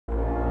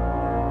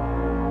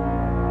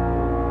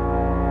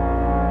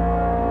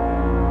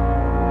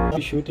I'm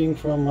shooting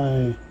from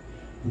my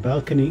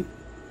balcony,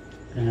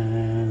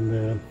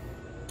 and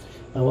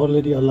I've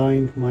already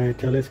aligned my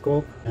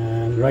telescope,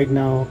 and right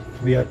now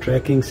we are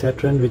tracking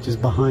Saturn, which is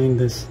behind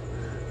this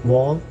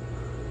wall,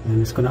 and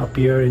it's going to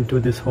appear into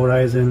this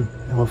horizon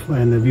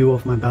and the view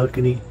of my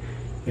balcony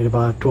at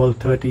about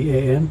 12:30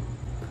 a.m.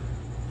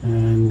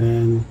 and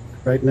then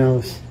right now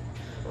it's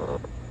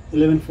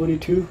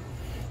 11:42,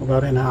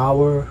 about an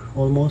hour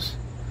almost.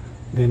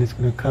 Then it's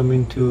going to come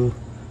into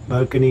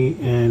balcony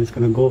and it's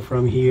going to go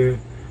from here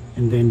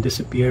and then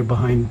disappear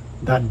behind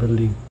that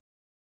building.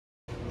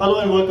 Hello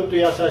and welcome to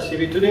Yasar's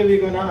TV. Today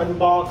we're going to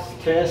unbox,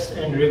 test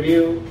and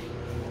review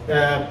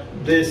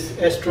this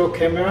Astro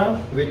camera,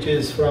 which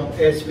is from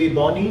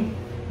Svbony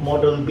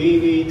model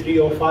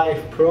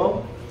BV305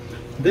 PRO.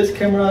 This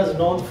camera is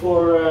known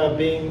for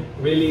being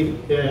really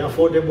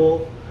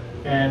affordable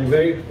and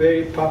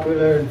very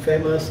popular and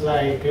famous,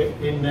 like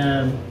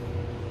in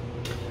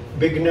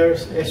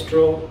beginners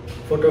astro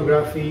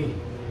photography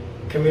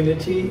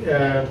community.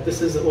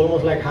 This is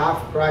almost like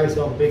half price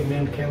of big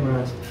name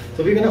cameras.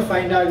 So we're gonna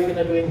find out, we're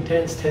gonna do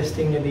intense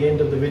testing at the end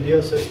of the video,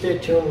 so stay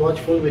tuned, watch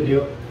full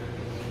video,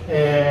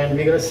 and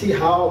we're gonna see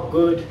how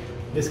good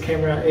this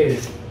camera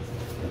is.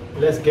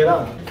 Let's get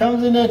on. It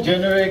comes in a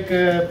generic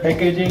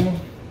packaging.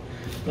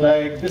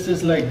 Like, this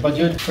is like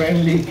budget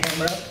friendly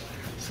camera,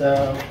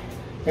 so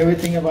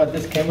everything about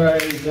this camera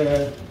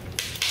is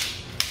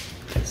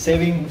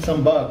saving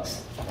some bucks.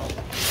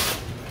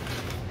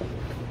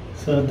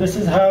 So this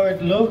is how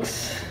it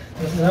looks,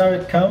 this is how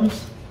it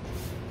comes.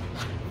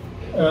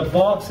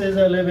 Box is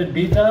a little bit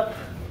beat up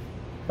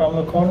from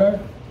the corner,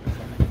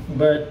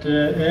 but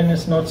and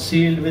it's not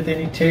sealed with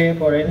any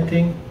tape or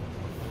anything.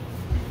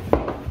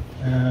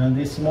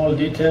 These small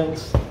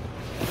details.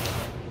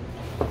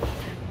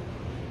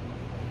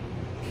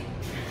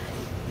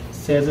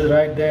 Says it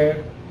right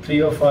there,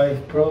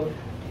 305 Pro.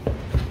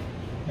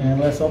 And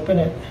let's open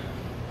it.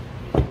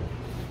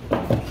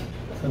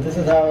 So this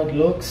is how it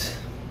looks.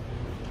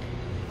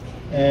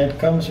 And it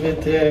comes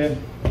with a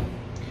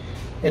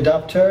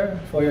adapter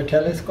for your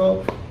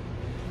telescope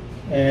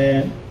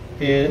and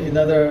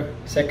another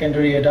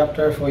secondary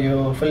adapter for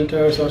your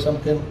filters or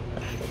something,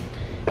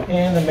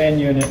 and the main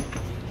unit.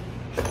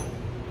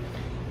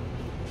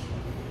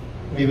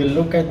 We will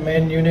look at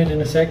main unit in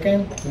a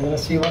second. We're going to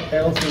see what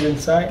else is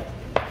inside.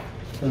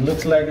 So it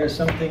looks like there's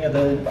something at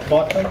the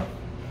bottom.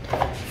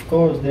 Of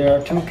course, there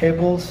are two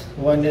cables.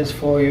 One is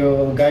for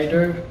your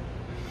guider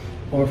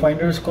or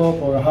finder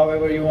scope, or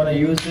however you want to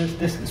use this.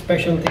 This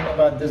special thing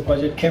about this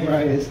budget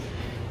camera is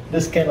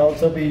this can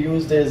also be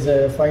used as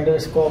a finder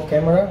scope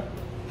camera.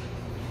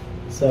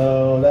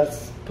 So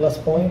that's plus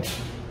point.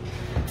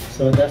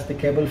 So that's the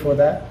cable for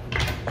that.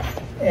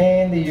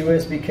 And the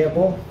USB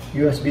cable,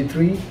 USB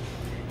 3.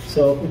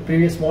 So in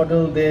previous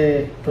model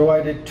they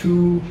provided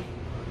two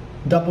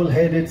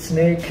double-headed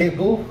snake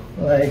cable,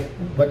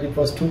 but it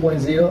was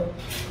 2.0.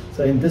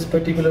 So in this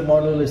particular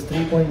model is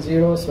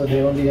 3.0, so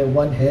they only have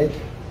one head.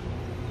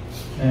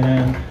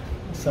 And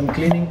some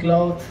cleaning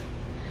cloth.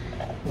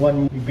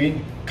 One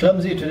being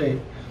clumsy today.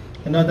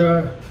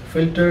 Another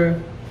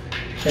filter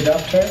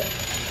adapter,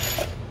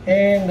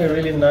 and a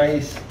really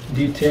nice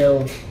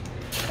detailed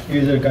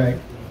user guide.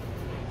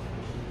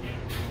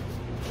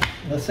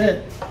 That's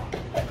it.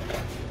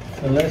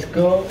 So let's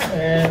go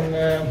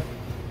and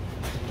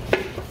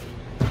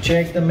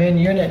check the main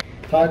unit.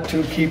 Hard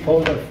to keep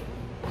hold of.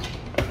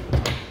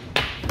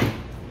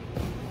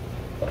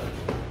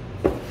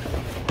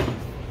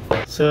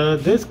 So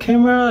this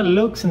camera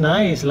looks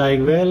nice,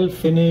 like well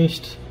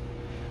finished,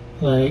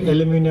 like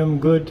aluminum,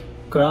 good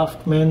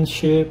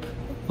craftsmanship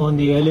on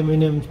the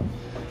aluminum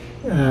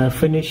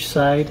finish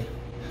side,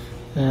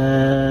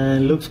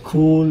 and looks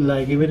cool.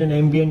 Like even in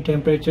ambient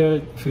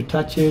temperature, if you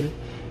touch it,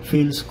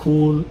 feels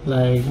cool,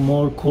 like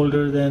more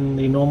colder than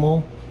the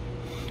normal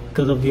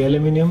because of the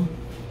aluminum.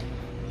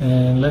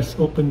 And let's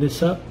open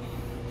this up.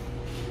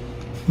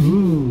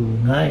 Ooh,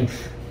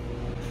 nice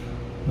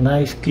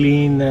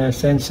clean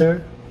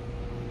sensor,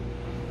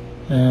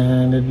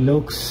 and it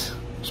looks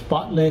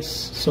spotless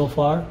so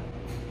far.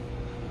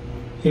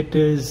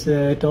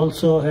 It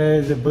also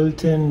has a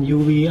built-in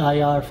UV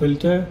IR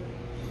filter,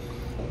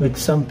 which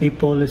some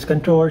people is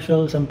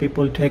controversial, some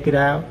people take it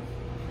out.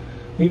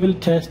 We will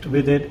test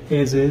with it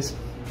as is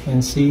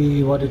and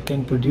see what it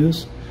can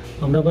produce.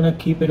 I'm not going to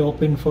keep it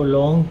open for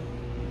long.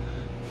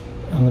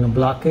 I'm going to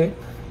block it,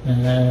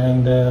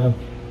 and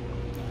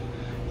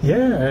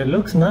yeah, it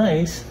looks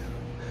nice.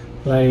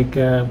 Like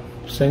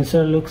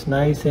sensor looks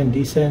nice and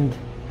decent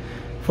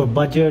for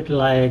budget.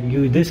 Like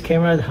this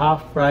camera is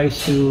half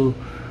price to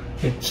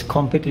its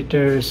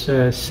competitors,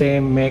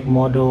 same make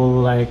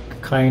model,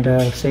 like kind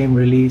of same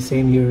release,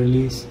 same year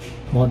release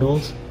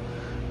models.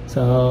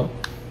 So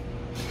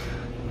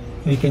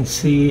we can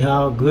see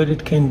how good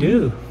it can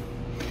do.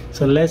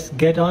 So let's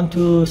get on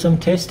to some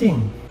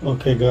testing.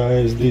 Okay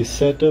guys, the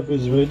setup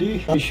is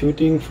ready. I'm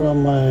shooting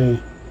from my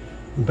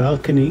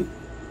balcony,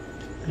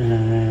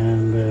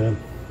 and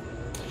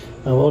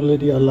I've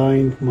already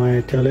aligned my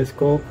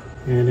telescope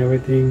and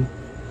everything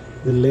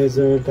The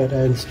laser that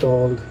I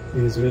installed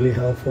is really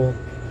helpful.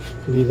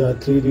 These are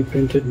 3D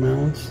printed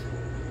mounts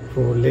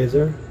for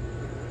laser,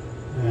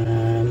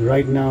 and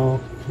right now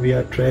we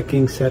are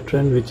tracking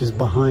Saturn, which is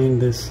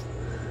behind this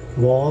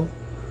wall,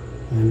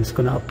 and it's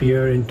going to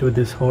appear into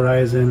this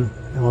horizon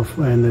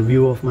and the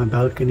view of my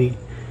balcony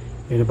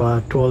at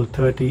about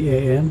 12:30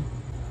 a.m.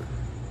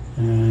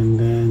 and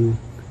then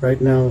right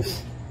now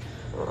it's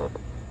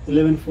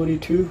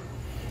 11:42,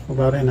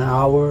 about an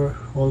hour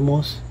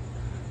almost.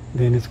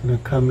 Then it's going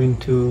to come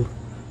into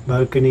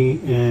balcony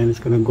and it's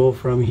going to go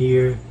from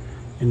here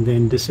and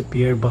then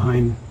disappear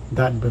behind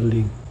that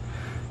building,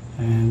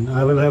 and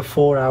I will have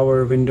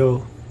 4-hour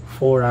window,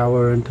 4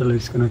 hours until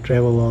it's going to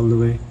travel all the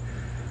way,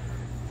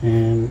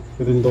 and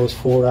within those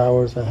 4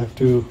 hours I have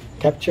to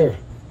capture.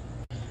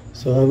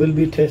 So I will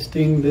be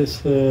testing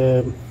this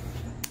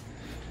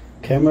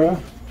camera,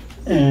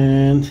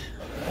 and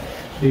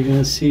you're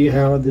gonna see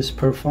how this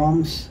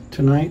performs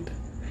tonight,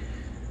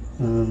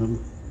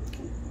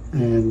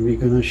 and we're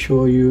gonna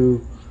show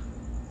you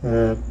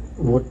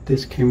what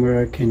this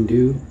camera can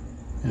do,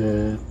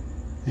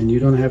 and you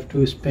don't have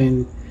to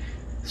spend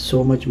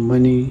so much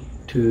money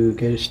to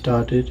get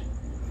started,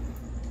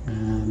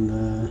 and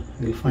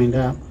we'll find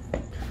out.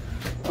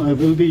 I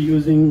will be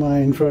using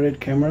my infrared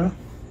camera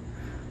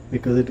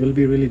because it will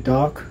be really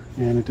dark,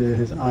 and it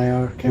is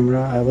IR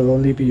camera. I will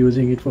only be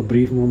using it for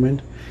brief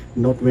moment,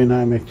 not when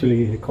I'm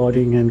actually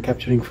recording and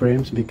capturing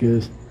frames,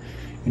 because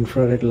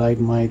infrared light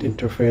might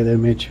interfere the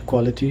image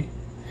quality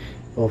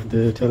of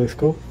the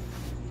telescope.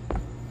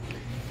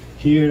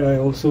 Here I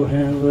also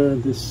have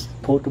this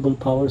portable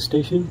power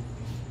station,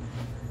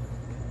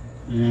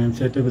 and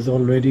setup is all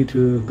ready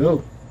to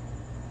go.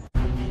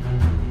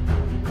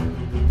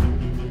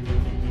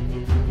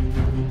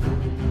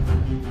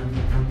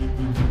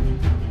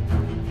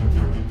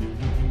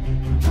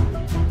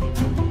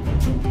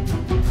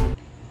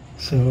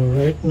 So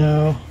right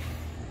now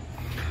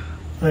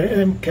I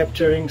am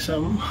capturing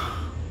some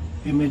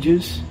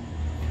images,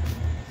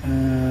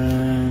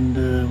 and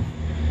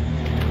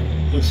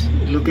it's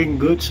looking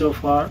good so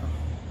far,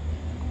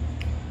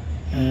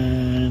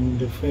 and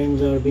the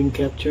frames are being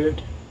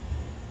captured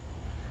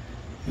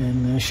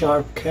in a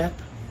sharp cap,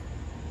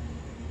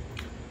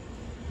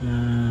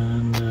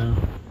 and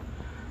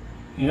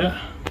yeah,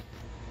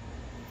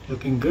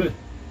 looking good.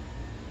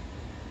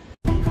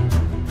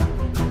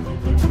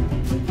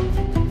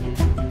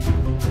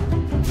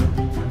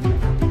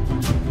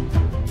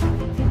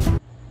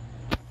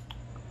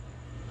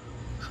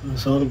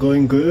 It's all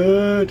going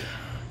good.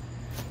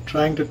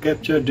 Trying to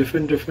capture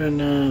different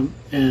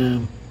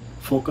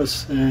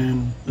focus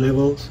and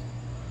levels,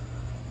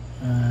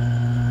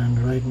 and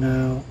right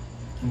now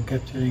I'm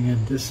capturing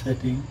at this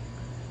setting,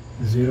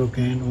 0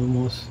 gain,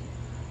 almost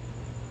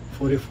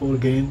 44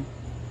 gain,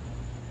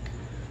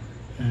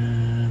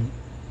 and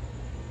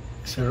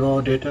it's a raw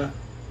data,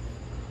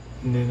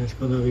 and then it's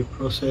going to be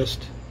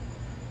processed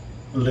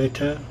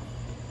later